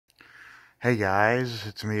Hey guys,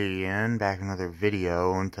 it's me again, back in another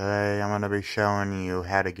video, and today I'm going to be showing you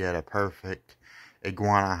how to get a perfect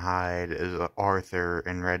iguana hide as Arthur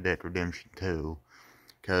in Red Dead Redemption 2.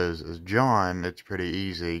 Because as John, it's pretty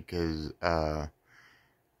easy, because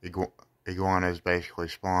iguanas basically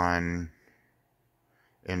spawn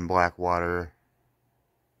in Blackwater.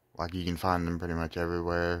 Like, you can find them pretty much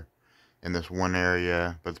everywhere in this one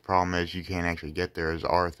area, but the problem is you can't actually get there as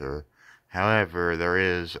Arthur. However, there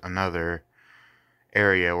is another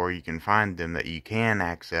area where you can find them that you can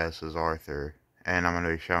access as Arthur, and I'm going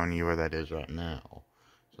to be showing you where that is right now.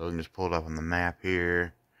 So we can just pull it up on the map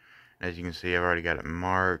here. As you can see, I've already got it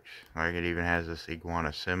marked. Like, it even has this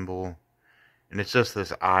iguana symbol, and it's just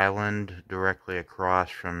this island directly across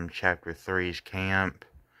from chapter 3's camp.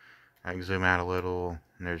 I can zoom out a little,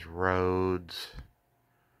 and there's roads.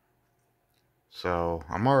 So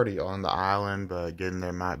I'm already on the island, but getting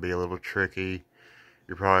there might be a little tricky.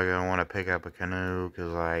 You're probably going to want to pick up a canoe,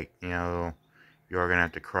 because, like, you know, you are going to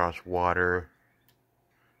have to cross water.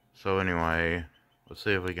 So anyway, let's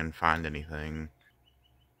see if we can find anything.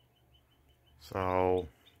 So,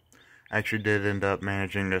 I actually did end up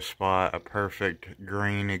managing to spot a perfect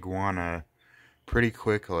green iguana pretty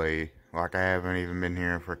quickly. Like, I haven't even been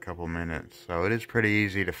here for a couple minutes. So it is pretty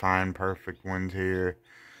easy to find perfect ones here.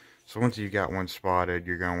 So once you've got one spotted,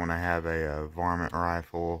 you're going to want to have a varmint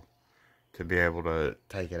rifle to be able to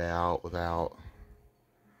take it out without.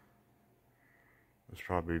 It's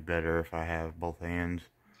probably better if I have both hands.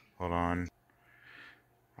 Hold on.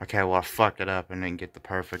 Okay, well, I fucked it up and didn't get the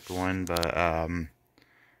perfect one, but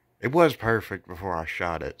it was perfect before I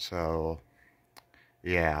shot it, so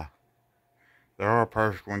yeah. There are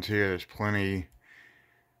perfect ones here. There's plenty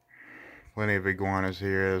of iguanas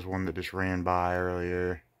here. There's one that just ran by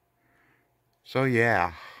earlier. So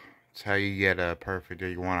yeah, that's how you get a perfect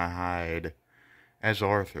iguana hide as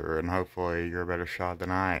Arthur, and hopefully you're a better shot than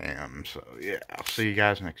I am. So yeah, I'll see you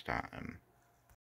guys next time.